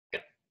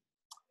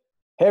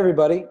Hey,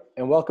 everybody,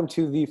 and welcome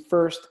to the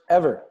first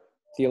ever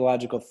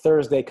Theological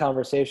Thursday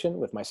conversation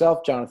with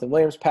myself, Jonathan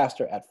Williams,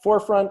 pastor at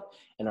Forefront,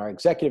 and our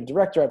executive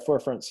director at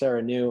Forefront,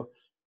 Sarah New.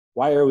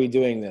 Why are we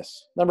doing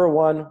this? Number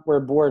one,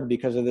 we're bored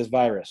because of this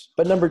virus.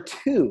 But number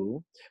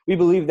two, we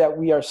believe that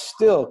we are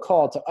still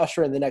called to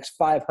usher in the next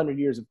 500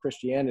 years of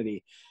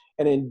Christianity.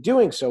 And in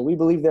doing so, we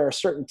believe there are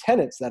certain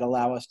tenets that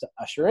allow us to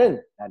usher in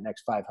that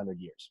next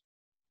 500 years.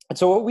 And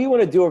so what we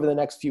want to do over the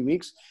next few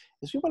weeks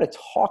is we want to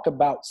talk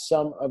about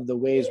some of the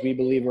ways we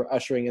believe we're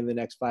ushering in the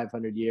next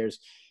 500 years.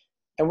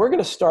 And we're going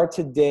to start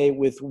today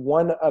with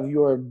one of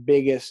your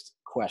biggest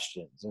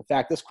questions. In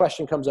fact, this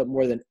question comes up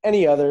more than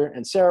any other.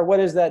 And Sarah, what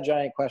is that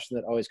giant question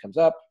that always comes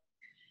up?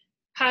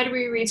 How do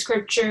we read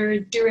scripture?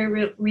 Do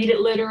we read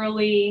it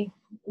literally?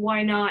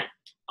 Why not?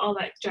 All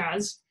that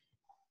jazz.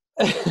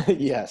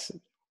 Yes.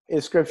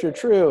 Is scripture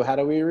true? How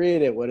do we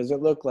read it? What does it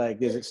look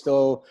like? Is it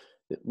still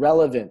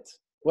relevant?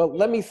 Well,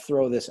 let me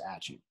throw this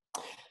at you.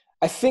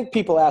 I think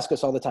people ask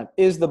us all the time,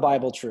 is the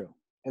Bible true?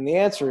 And the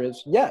answer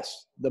is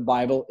yes, the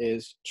Bible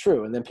is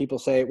true. And then people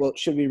say, well,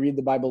 should we read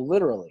the Bible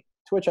literally?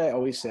 To which I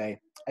always say,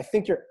 I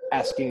think you're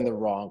asking the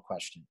wrong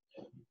question.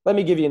 Let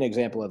me give you an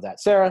example of that.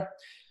 Sarah,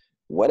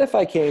 what if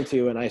I came to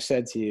you and I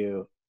said to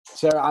you,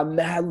 Sarah, I'm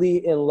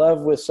madly in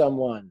love with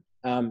someone,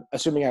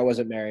 assuming I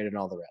wasn't married and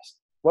all the rest.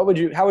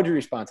 How would you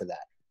respond to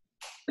that?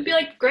 I'd be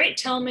like, great,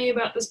 tell me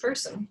about this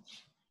person.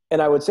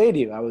 And I would say to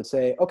you,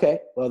 okay,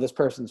 well, this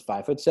person's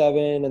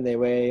 5'7" and they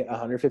weigh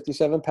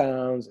 157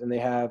 pounds and they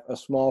have a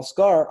small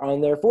scar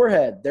on their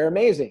forehead. They're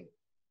amazing.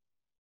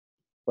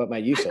 What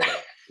might you say?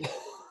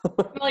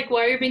 Like,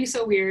 why are you being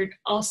so weird?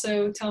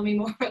 Also, tell me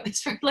more about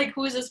this person. Like,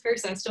 who is this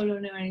person? I still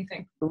don't know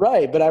anything.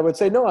 Right. But I would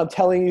say, no, I'm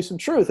telling you some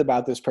truth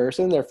about this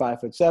person. They're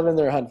 5'7",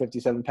 they're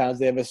 157 pounds.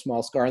 They have a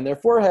small scar on their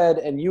forehead.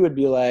 And you would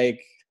be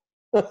like,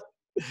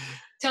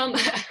 tell me,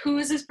 who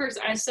is this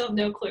person? I still have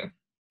no clue.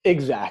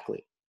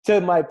 Exactly. To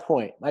my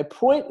point. My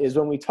point is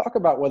when we talk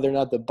about whether or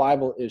not the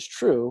Bible is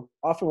true,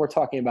 often we're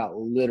talking about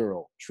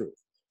literal truth.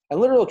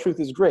 And literal truth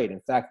is great. In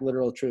fact,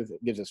 literal truth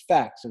gives us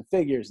facts and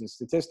figures and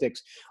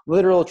statistics.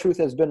 Literal truth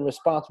has been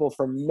responsible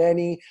for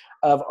many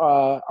of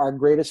our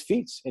greatest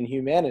feats in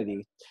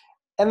humanity.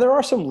 And there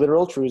are some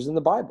literal truths in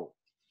the Bible.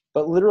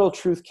 But literal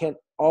truth can't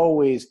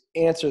always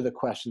answer the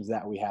questions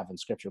that we have in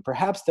Scripture.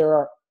 Perhaps there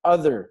are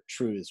other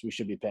truths we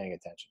should be paying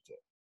attention to.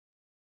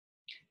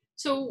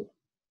 So,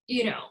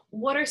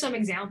 what are some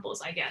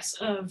examples, I guess,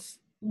 of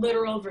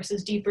literal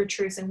versus deeper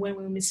truths and when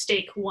we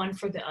mistake one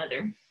for the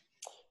other?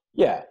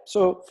 Yeah.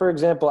 So, for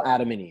example,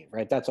 Adam and Eve,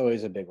 right? That's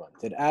always a big one.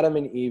 Did Adam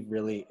and Eve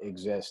really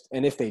exist?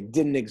 And if they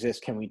didn't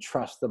exist, can we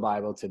trust the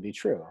Bible to be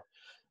true?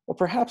 Well,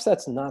 perhaps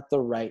that's not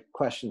the right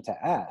question to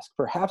ask.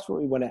 Perhaps what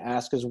we want to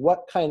ask is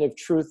what kind of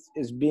truth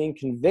is being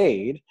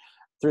conveyed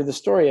through the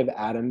story of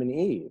Adam and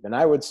Eve? And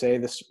I would say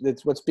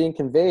what's being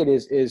conveyed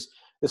is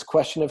this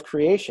question of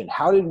creation.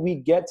 How did we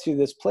get to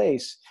this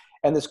place?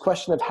 And this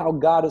question of how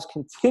God is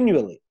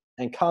continually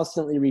and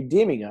constantly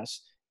redeeming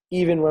us,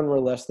 even when we're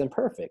less than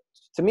perfect.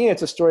 To me,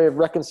 it's a story of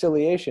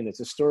reconciliation. It's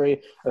a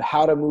story of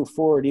how to move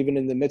forward, even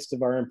in the midst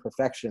of our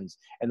imperfections,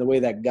 and the way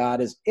that God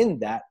is in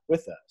that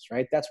with us,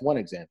 right? That's one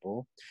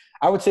example.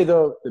 I would say,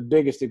 though, the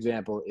biggest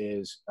example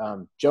is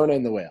Jonah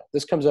and the whale.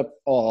 This comes up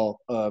all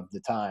of the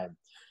time.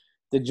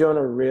 Did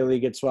Jonah really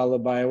get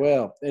swallowed by a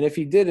whale? And if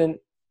he didn't,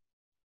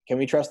 can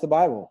we trust the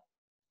Bible?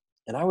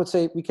 And I would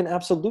say we can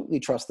absolutely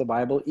trust the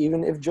Bible,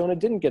 even if Jonah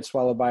didn't get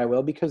swallowed by a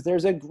whale, because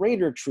there's a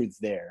greater truth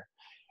there.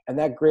 And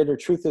that greater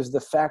truth is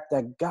the fact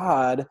that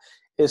God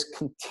is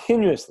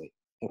continuously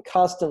and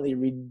constantly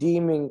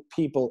redeeming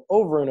people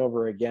over and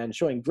over again,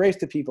 showing grace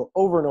to people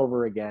over and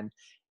over again,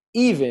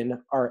 even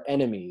our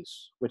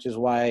enemies, which is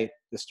why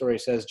the story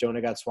says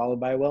Jonah got swallowed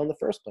by a whale in the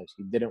first place.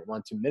 He didn't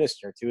want to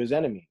minister to his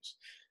enemies.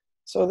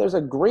 So there's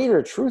a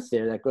greater truth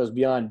there that goes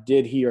beyond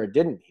did he or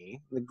didn't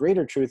he. The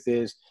greater truth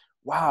is,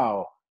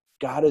 wow,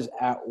 God is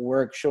at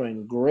work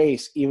showing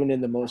grace even in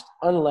the most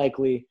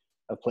unlikely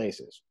of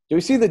places. Do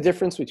we see the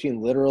difference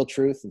between literal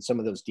truth and some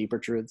of those deeper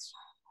truths?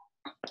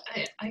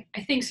 I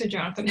think so,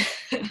 Jonathan.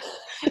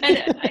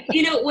 And,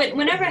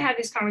 whenever I have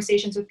these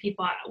conversations with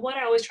people, what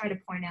I always try to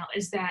point out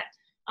is that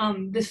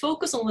the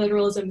focus on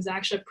literalism is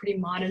actually a pretty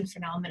modern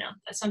phenomenon.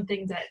 That's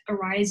something that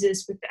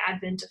arises with the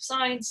advent of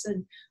science.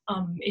 And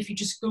if you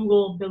just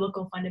Google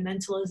biblical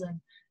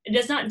fundamentalism, it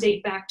does not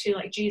date back to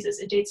like Jesus.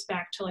 It dates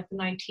back to like the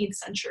 19th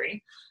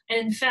century. And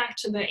in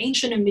fact, the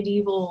ancient and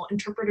medieval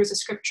interpreters of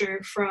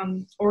scripture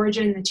from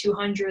Origen in the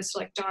 200s to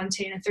like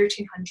Dante in the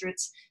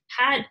 1300s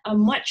had a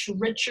much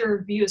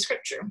richer view of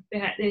scripture.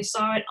 They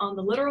saw it on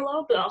the literal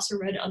level, but also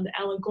read it on the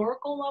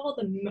allegorical level,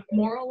 the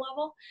moral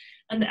level,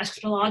 and the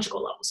eschatological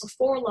level. So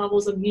 4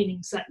 levels of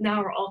meanings that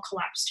now are all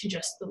collapsed to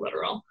just the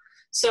literal.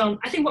 So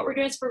I think what we're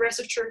doing as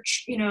progressive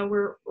church,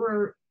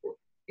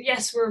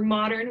 yes, we're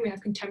modern, we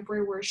have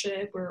contemporary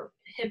worship, we're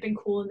hip and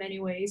cool in many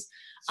ways,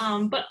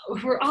 but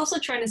we're also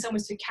trying in some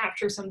ways to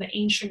capture some of the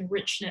ancient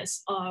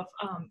richness of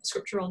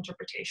scriptural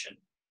interpretation.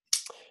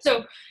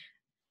 So,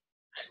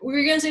 were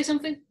you going to say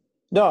something?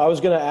 No, I was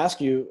going to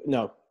ask you,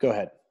 no, go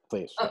ahead.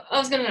 Please. I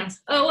was going to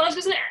ask. Well, I was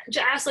going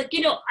to ask, like,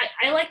 you know,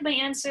 I like my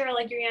answer. I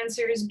like your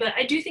answers, but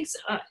I do think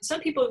some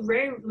people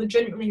very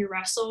legitimately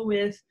wrestle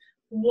with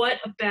what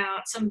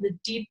about some of the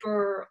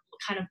deeper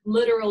kind of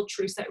literal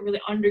truths that really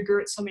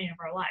undergird so many of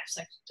our lives,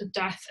 like the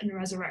death and the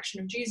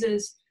resurrection of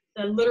Jesus,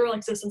 the literal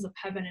existence of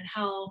heaven and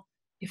hell.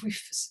 If we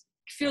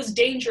feels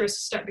dangerous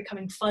to start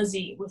becoming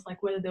fuzzy with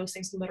like whether those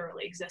things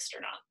literally exist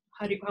or not.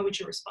 How would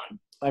you respond?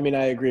 I mean,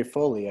 I agree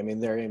fully. I mean,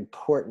 they're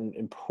important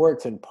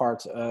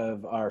parts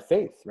of our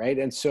faith, right?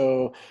 And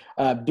so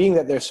being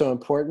that they're so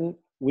important,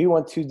 we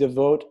want to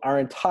devote our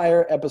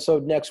entire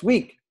episode next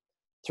week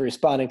to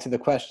responding to the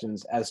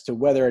questions as to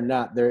whether or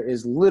not there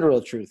is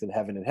literal truth in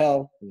heaven and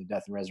hell, in the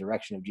death and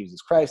resurrection of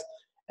Jesus Christ,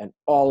 and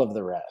all of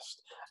the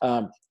rest.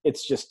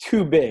 It's just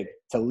too big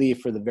to leave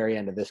for the very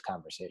end of this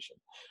conversation.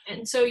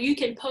 And so you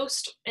can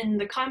post in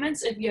the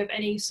comments if you have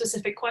any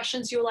specific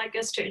questions you would like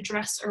us to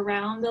address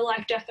around the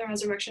life, death, and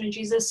resurrection of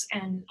Jesus.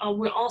 And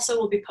we also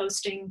will be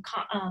posting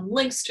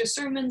links to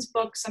sermons,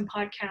 books, and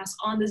podcasts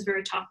on this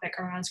very topic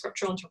around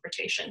scriptural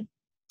interpretation.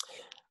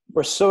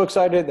 We're so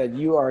excited that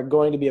you are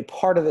going to be a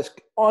part of this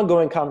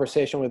ongoing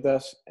conversation with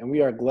us, and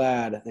we are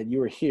glad that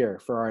you are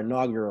here for our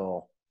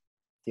inaugural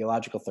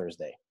Theological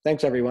Thursday.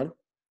 Thanks, everyone.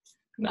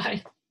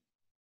 Bye.